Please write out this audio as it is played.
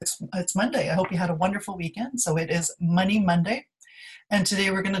It's Monday. I hope you had a wonderful weekend. So it is Money Monday. And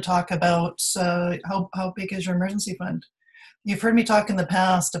today we're going to talk about how big is your emergency fund? You've heard me talk in the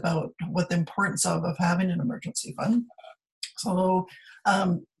past about what the importance of having an emergency fund. So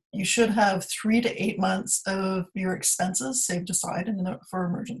you should have 3 to 8 months of your expenses saved aside for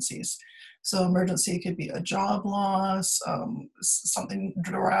emergencies. So emergency could be a job loss, something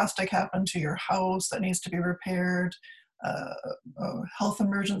drastic happened to your house that needs to be repaired, a health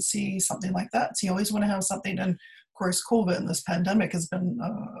emergency, something like that. So you always want to have something. And of course, COVID and this pandemic has been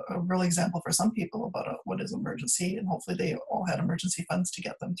a real example for some people about what is emergency, and hopefully they all had emergency funds to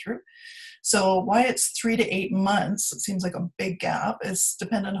get them through. So why it's 3 to 8 months, it seems like a big gap, is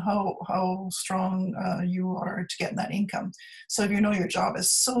dependent on how strong you are to get that income. So if you know your job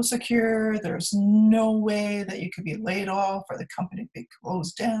is so secure, there's no way that you could be laid off or the company be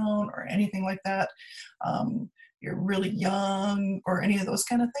closed down or anything like that. You're really young or any of those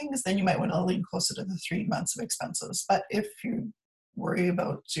kind of things, then you might want to lean closer to the 3 months of expenses. But if you worry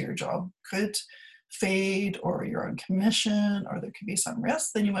about your job could fade or you're on commission or there could be some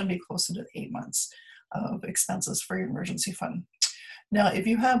risk, then you want to be closer to 8 months of expenses for your emergency fund. Now, if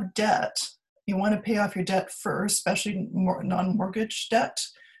you have debt, you want to pay off your debt first, especially non-mortgage debt,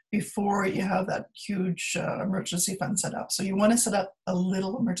 before you have that huge emergency fund set up. So you want to set up a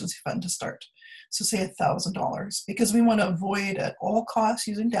little emergency fund to start. So say $1,000, because we want to avoid at all costs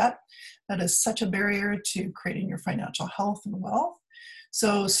using debt. That is such a barrier to creating your financial health and wealth.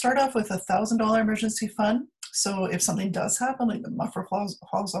 So start off with $1,000 emergency fund. So if something does happen, like the muffler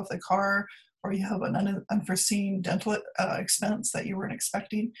falls off the car, or you have an unforeseen dental expense that you weren't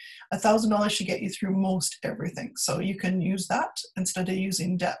expecting, $1,000 should get you through most everything. So you can use that instead of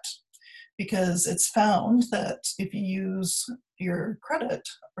using debt, because it's found that if you use your credit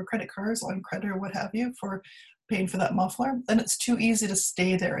or credit cards, line credit or what have you, for paying for that muffler, then it's too easy to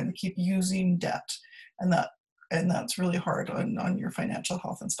stay there and keep using debt. And that's really hard on your financial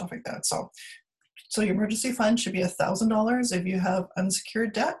health and stuff like that. So your emergency fund should be $1,000 if you have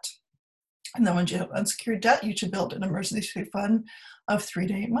unsecured debt. And then once you have unsecured debt, you should build an emergency fund of 3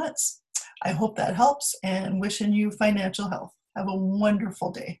 to 8 months. I hope that helps, and wishing you financial health. Have a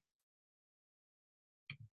wonderful day.